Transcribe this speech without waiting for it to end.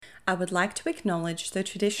I would like to acknowledge the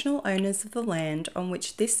traditional owners of the land on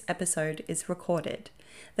which this episode is recorded,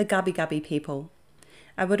 the Gubbi Gubbi people.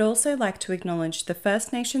 I would also like to acknowledge the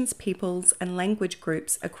First Nations peoples and language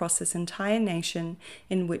groups across this entire nation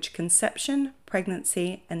in which conception,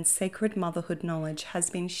 pregnancy, and sacred motherhood knowledge has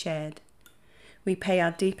been shared. We pay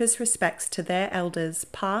our deepest respects to their elders,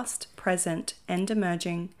 past, present, and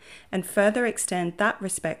emerging, and further extend that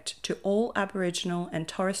respect to all Aboriginal and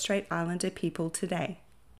Torres Strait Islander people today.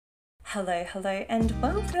 Hello, and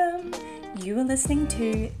welcome! You are listening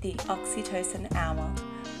to the Oxytocin Hour.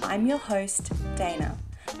 I'm your host, Dayna.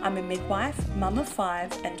 I'm a midwife, mum of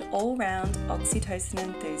 5, and all-round oxytocin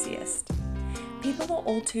enthusiast. People are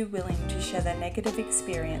all too willing to share their negative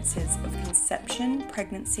experiences of conception,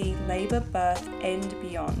 pregnancy, labour, birth, and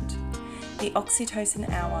beyond. The Oxytocin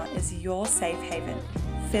Hour is your safe haven,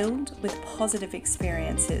 filled with positive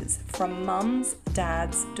experiences from mums,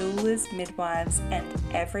 dads, doulas, midwives, and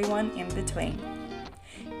everyone in between.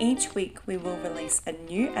 Each week we will release a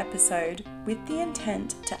new episode with the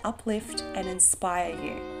intent to uplift and inspire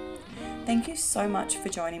you. Thank you so much for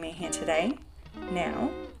joining me here today. Now,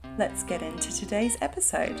 let's get into today's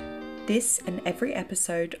episode. This and every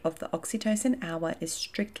episode of the Oxytocin Hour is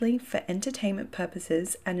strictly for entertainment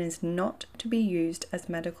purposes and is not to be used as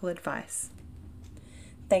medical advice.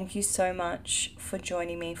 Thank you so much for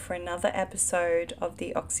joining me for another episode of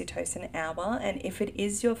the Oxytocin Hour. And if it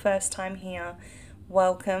is your first time here,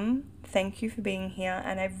 welcome. Thank you for being here,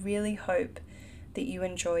 and I really hope that you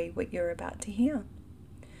enjoy what you're about to hear.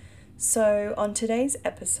 So on today's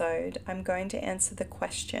episode, I'm going to answer the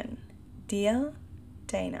question, Dear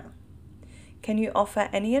Dayna, can you offer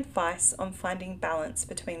any advice on finding balance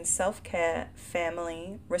between self-care,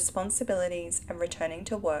 family, responsibilities, and returning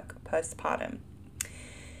to work postpartum?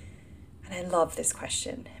 And I love this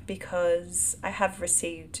question because I have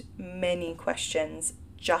received many questions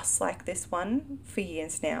just like this one for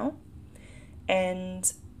years now.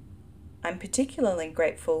 And I'm particularly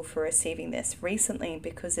grateful for receiving this recently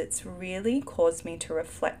because it's really caused me to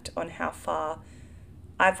reflect on how far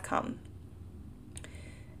I've come.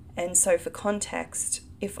 And so for context,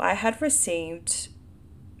 if I had received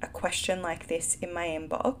a question like this in my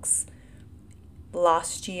inbox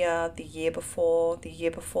last year, the year before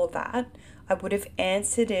that, I would have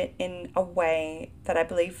answered it in a way that I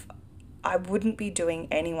believe I wouldn't be doing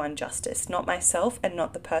anyone justice, not myself and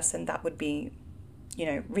not the person that would be,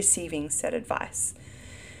 receiving said advice.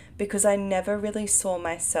 Because I never really saw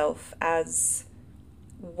myself as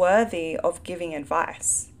worthy of giving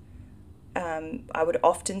advice. I would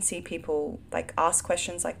often see people ask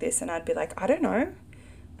questions like this and I'd be like, I don't know,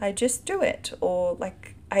 I just do it. Or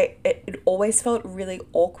it always felt really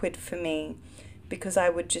awkward for me because I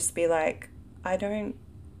would just be like,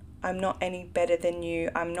 I'm not any better than you.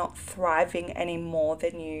 I'm not thriving any more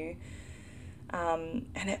than you.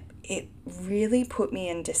 And it really put me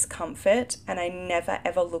in discomfort, and I never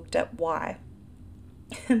ever looked at why.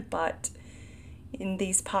 But in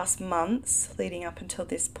these past months leading up until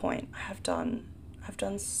this point, I've done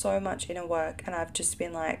so much inner work, and I've just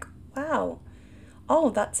been like, wow, oh,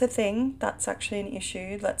 that's a thing. That's actually an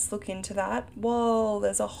issue. Let's look into that. Whoa,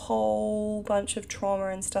 there's a whole bunch of trauma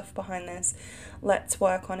and stuff behind this. Let's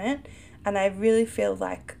work on it. And I really feel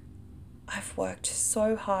like I've worked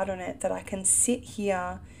so hard on it that I can sit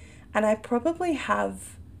here and I probably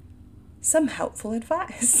have some helpful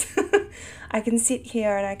advice. I can sit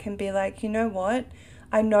here and I can be like, you know what?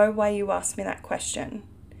 I know why you asked me that question.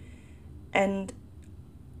 And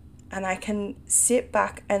I can sit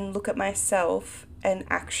back and look at myself and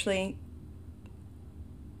actually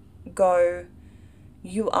go,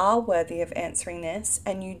 you are worthy of answering this,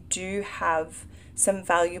 and you do have some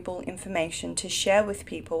valuable information to share with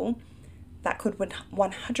people that could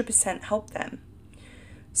 100% help them.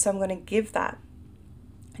 So I'm going to give that.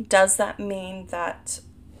 Does that mean that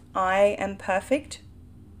I am perfect?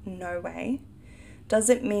 No way. Does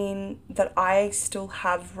it mean that I still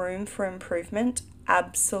have room for improvement?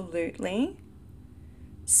 Absolutely.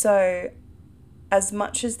 So as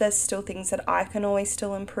much as there's still things that I can always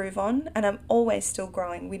still improve on, and I'm always still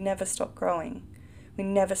growing, we never stop growing, we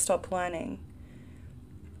never stop learning,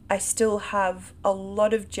 I still have a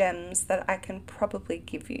lot of gems that I can probably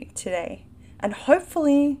give you today. And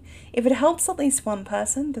hopefully, if it helps at least one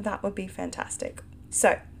person, then that would be fantastic.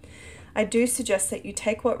 So I do suggest that you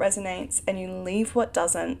take what resonates and you leave what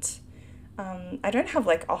doesn't. I don't have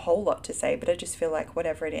a whole lot to say, but I just feel like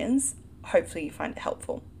whatever it is, hopefully you find it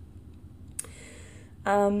helpful.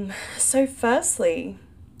 So firstly,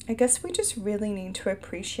 I guess we just really need to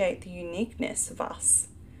appreciate the uniqueness of us,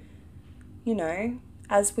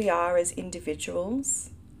 as we are as individuals,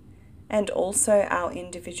 and also our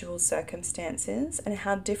individual circumstances and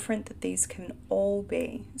how different that these can all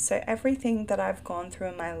be. So everything that I've gone through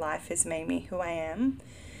in my life has made me who I am,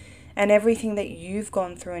 and everything that you've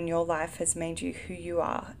gone through in your life has made you who you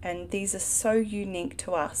are. And these are so unique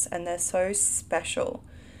to us, and they're so special.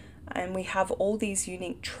 And we have all these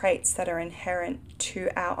unique traits that are inherent to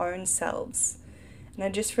our own selves. And I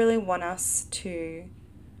just really want us to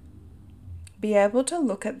be able to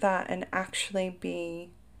look at that and actually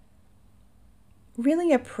be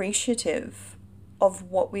really appreciative of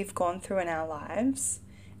what we've gone through in our lives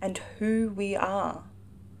and who we are.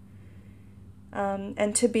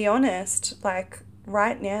 And to be honest, like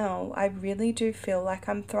right now, I really do feel like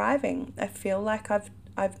I'm thriving. I feel like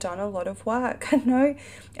I've done a lot of work.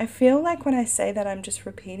 I feel like when I say that, I'm just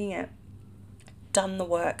repeating it. Done the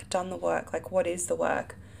work. Like, what is the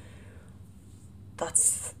work?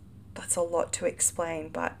 That's a lot to explain,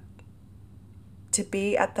 but to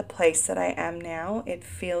be at the place that I am now, it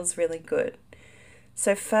feels really good.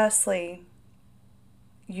 So firstly,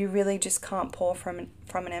 you really just can't pour from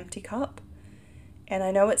an empty cup. And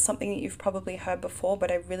I know it's something that you've probably heard before,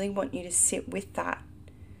 but I really want you to sit with that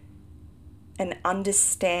and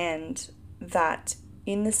understand that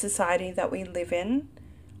in the society that we live in,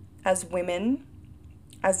 as women,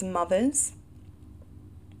 as mothers,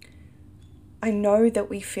 I know that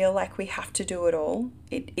we feel like we have to do it all.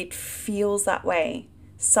 It feels that way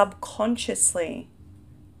subconsciously,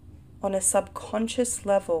 on a subconscious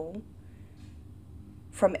level,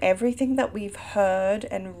 from everything that we've heard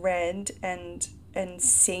and read and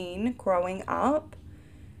seen growing up.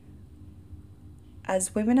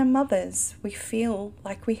 As women and mothers, we feel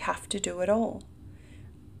like we have to do it all.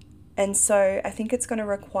 And so I think it's going to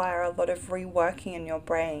require a lot of reworking in your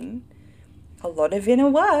brain, a lot of inner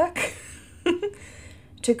work,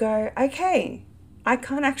 to go, okay, I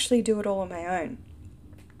can't actually do it all on my own.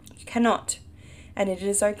 You cannot. And it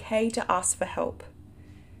is okay to ask for help.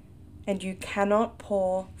 And you cannot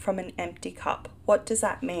pour from an empty cup. What does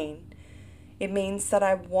that mean? It means that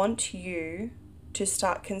I want you to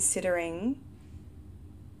start considering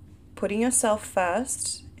putting yourself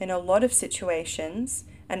first in a lot of situations,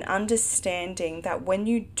 and understanding that when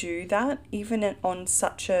you do that, even on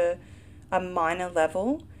such a minor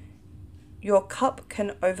level, your cup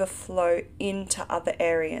can overflow into other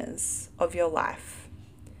areas of your life.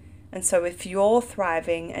 And so if you're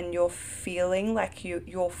thriving and you're feeling like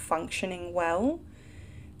you're functioning well,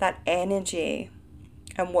 that energy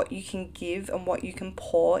and what you can give and what you can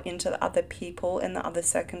pour into the other people and the other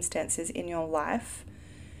circumstances in your life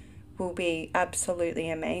will be absolutely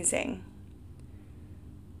amazing.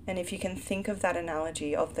 And if you can think of that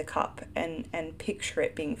analogy of the cup and picture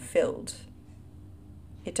it being filled,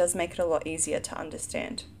 it does make it a lot easier to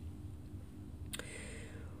understand.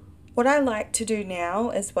 What I like to do now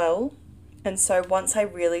as well, and so once I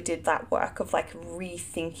really did that work of like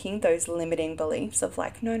rethinking those limiting beliefs of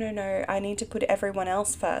like, no, I need to put everyone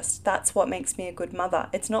else first. That's what makes me a good mother.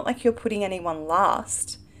 It's not like you're putting anyone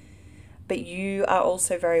last, but you are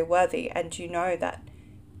also very worthy, and you know that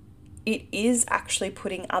it is actually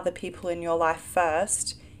putting other people in your life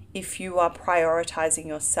first if you are prioritizing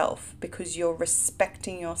yourself, because you're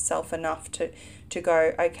respecting yourself enough to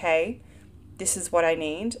go, okay, this is what I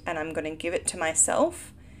need and I'm going to give it to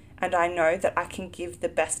myself, and I know that I can give the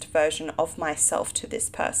best version of myself to this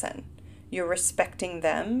person. You're respecting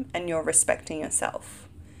them and you're respecting yourself.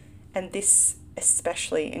 And this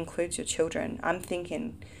especially includes your children. I'm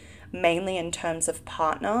thinking mainly in terms of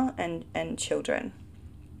partner and children.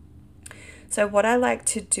 So what I like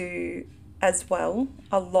to do as well,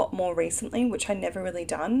 a lot more recently, which I never really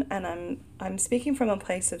done, and I'm speaking from a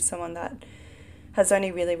place of someone that has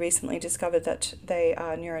only really recently discovered that they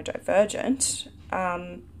are neurodivergent,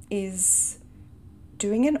 is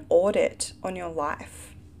doing an audit on your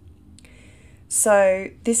life. So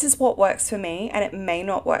this is what works for me, and it may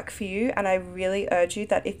not work for you, and I really urge you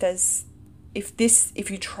that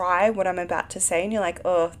if you try what I'm about to say and you're like,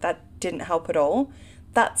 oh, that didn't help at all,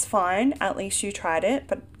 that's fine, at least you tried it,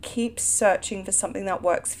 but keep searching for something that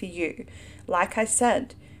works for you. Like I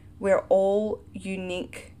said, we're all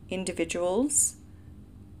unique individuals,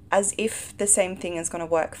 as if the same thing is going to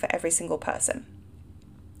work for every single person.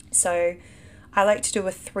 So I like to do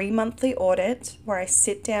a 3-monthly audit where I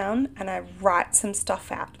sit down and I write some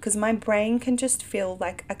stuff out, because my brain can just feel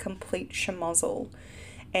like a complete schmozzle.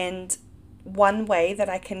 And one way that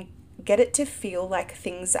I can get it to feel like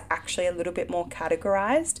things are actually a little bit more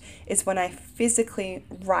categorized is when I physically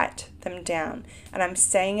write them down and I'm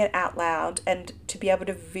saying it out loud, and to be able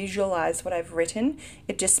to visualize what I've written,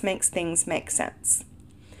 it just makes things make sense.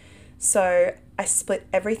 So I split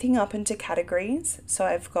everything up into categories. So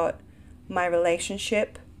I've got my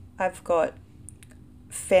relationship, I've got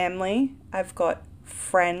family, I've got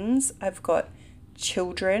friends, I've got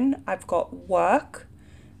children, I've got work,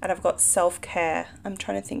 and I've got self-care. I'm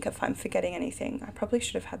trying to think if I'm forgetting anything. I probably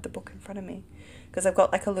should have had the book in front of me because I've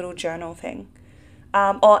got like a little journal thing.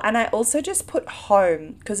 And I also just put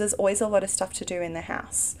home because there's always a lot of stuff to do in the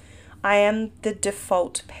house. I am the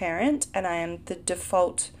default parent and I am the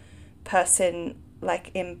default person, like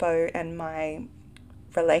in Bo and my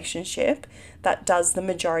relationship, that does the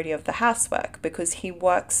majority of the housework because he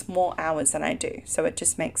works more hours than I do. So it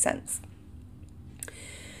just makes sense.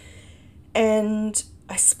 And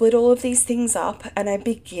I split all of these things up and I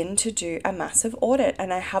begin to do a massive audit,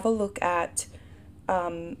 and I have a look at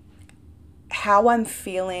how I'm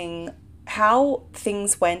feeling, how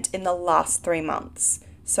things went in the last 3 months.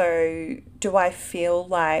 So do I feel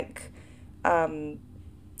like,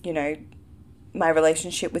 my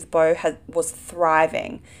relationship with Bo was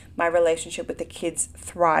thriving, my relationship with the kids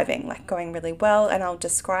thriving, like going really well, and I'll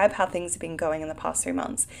describe how things have been going in the past 3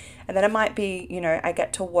 months. And then it might be, I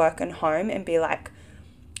get to work and home and be like,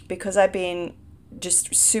 because I've been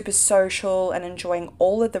just super social and enjoying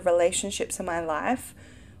all of the relationships in my life,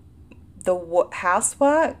 the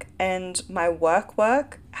housework and my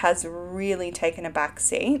work has really taken a back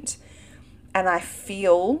seat. And I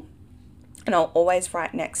feel, and I'll always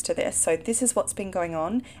write next to this, so this is what's been going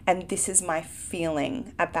on and this is my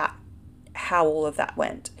feeling about how all of that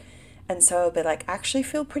went. And so I'll be like, I actually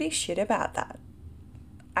feel pretty shit about that.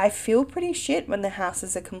 I feel pretty shit when the house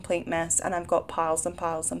is a complete mess and I've got piles and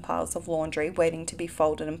piles and piles of laundry waiting to be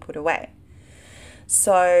folded and put away.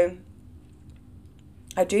 So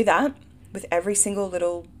I do that with every single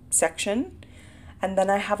little section, and then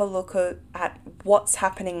I have a look at what's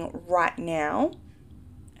happening right now,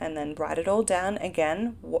 and then write it all down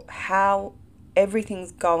again, how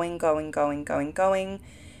everything's going,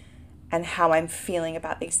 and how I'm feeling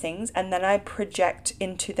about these things. And then I project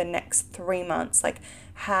into the next 3 months, like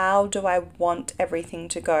how do I want everything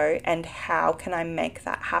to go and how can I make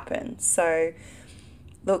that happen? So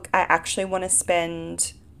look, I actually want to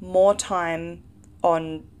spend more time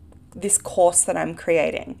on this course that I'm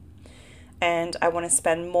creating, and I want to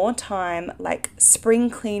spend more time like spring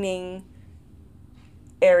cleaning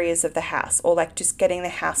areas of the house, or like just getting the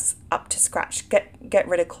house up to scratch, get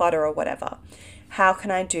rid of clutter or whatever. How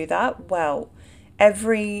can I do that? Well,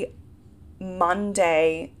 every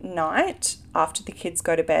Monday night after the kids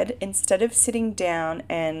go to bed, instead of sitting down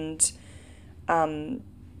and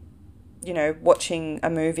watching a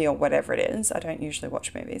movie or whatever it is, I don't usually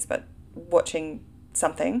watch movies, but watching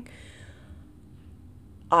something,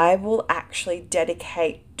 I will actually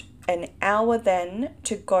dedicate an hour then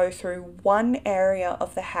to go through one area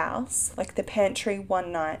of the house, like the pantry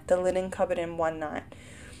one night, the linen cupboard in one night,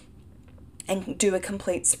 and do a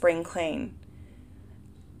complete spring clean,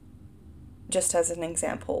 just as an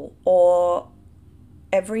example. Or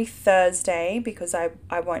every Thursday, because I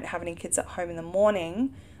won't have any kids at home in the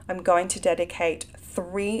morning, I'm going to dedicate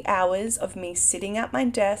 3 hours of me sitting at my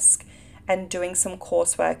desk and doing some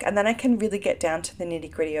coursework, and then I can really get down to the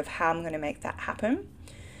nitty-gritty of how I'm going to make that happen.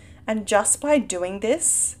 And just by doing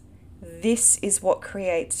this is what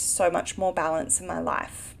creates so much more balance in my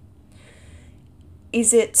life.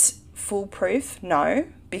 Is it foolproof? No,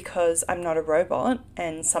 because I'm not a robot,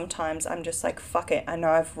 and sometimes I'm just like, fuck it, I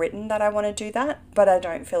know I've written that I want to do that, but I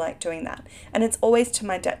don't feel like doing that. And it's always to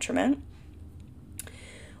my detriment.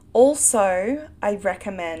 Also, I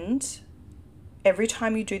recommend every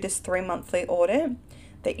time you do this 3-monthly audit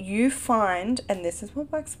that you find, and this is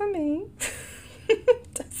what works for me,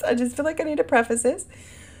 I just feel like I need to preface this,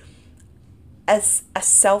 as a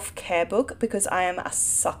self-care book, because I am a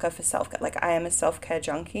sucker for self-care. Like, I am a self-care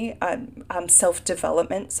junkie.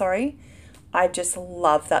 Self-development, sorry. I just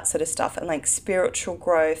love that sort of stuff, and like spiritual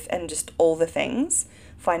growth and just all the things,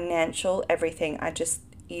 financial, everything. I just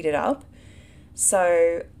eat it up.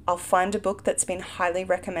 So I'll find a book that's been highly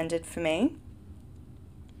recommended for me,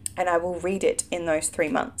 and I will read it in those 3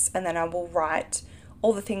 months, and then I will write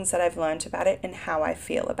all the things that I've learned about it and how I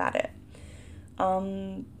feel about it.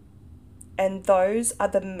 And those are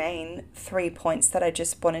the main 3 points that I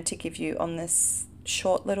just wanted to give you on this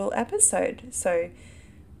short little episode. So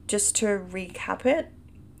just to recap it,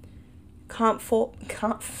 can't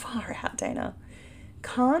far out, Dayna.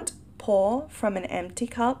 Can't pour from an empty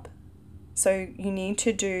cup. So you need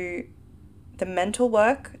to do the mental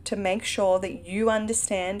work to make sure that you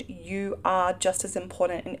understand you are just as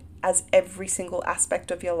important as every single aspect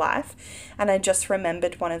of your life. And I just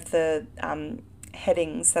remembered one of the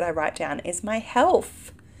headings that I write down is my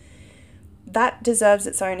health. That deserves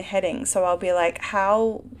its own heading. So I'll be like,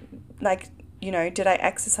 how, like, did I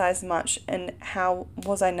exercise much and how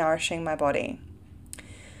was I nourishing my body?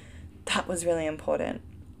 That was really important.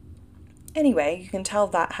 Anyway, you can tell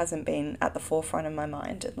that hasn't been at the forefront of my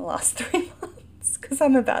mind in the last 3 months because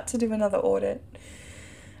I'm about to do another audit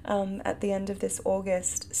at the end of this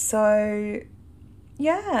August. So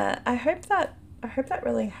yeah, I hope that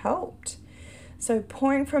really helped. So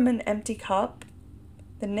pouring from an empty cup,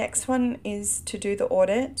 the next one is to do the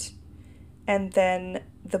audit and then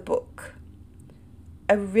the book.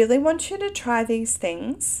 I really want you to try these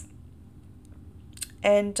things.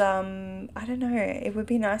 And I don't know, it would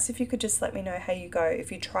be nice if you could just let me know how you go.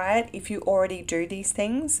 If you try it, if you already do these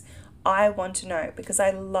things, I want to know because I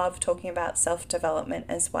love talking about self-development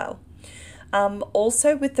as well.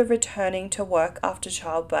 Also with the returning to work after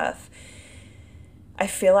childbirth, I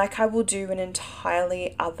feel like I will do an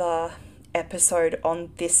entirely other episode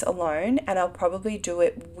on this alone, and I'll probably do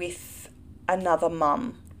it with another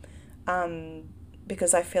mum.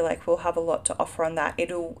 Because I feel like we'll have a lot to offer on that.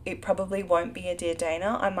 It probably won't be a Dear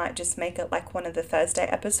Dayna. I might just make it like one of the Thursday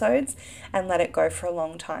episodes and let it go for a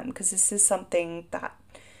long time because this is something that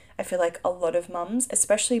I feel like a lot of mums,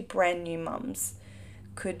 especially brand new mums,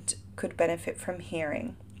 could benefit from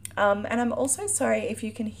hearing. And I'm also sorry if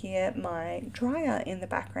you can hear my dryer in the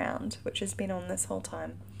background, which has been on this whole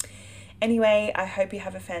time. Anyway, I hope you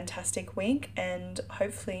have a fantastic week and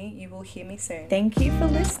hopefully you will hear me soon. Thank you for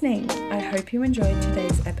listening. I hope you enjoyed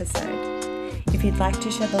today's episode. If you'd like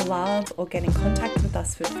to share the love or get in contact with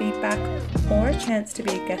us for feedback or a chance to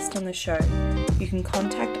be a guest on the show, you can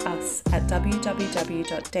contact us at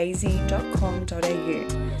www.daisy.com.au.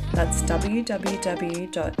 That's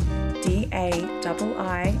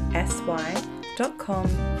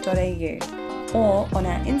www.daisy.com.au or on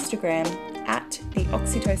our Instagram at the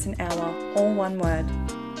Oxytocin Hour, all one word.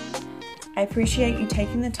 I appreciate you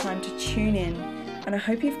taking the time to tune in and I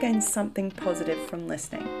hope you've gained something positive from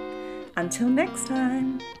listening. Until next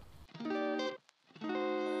time.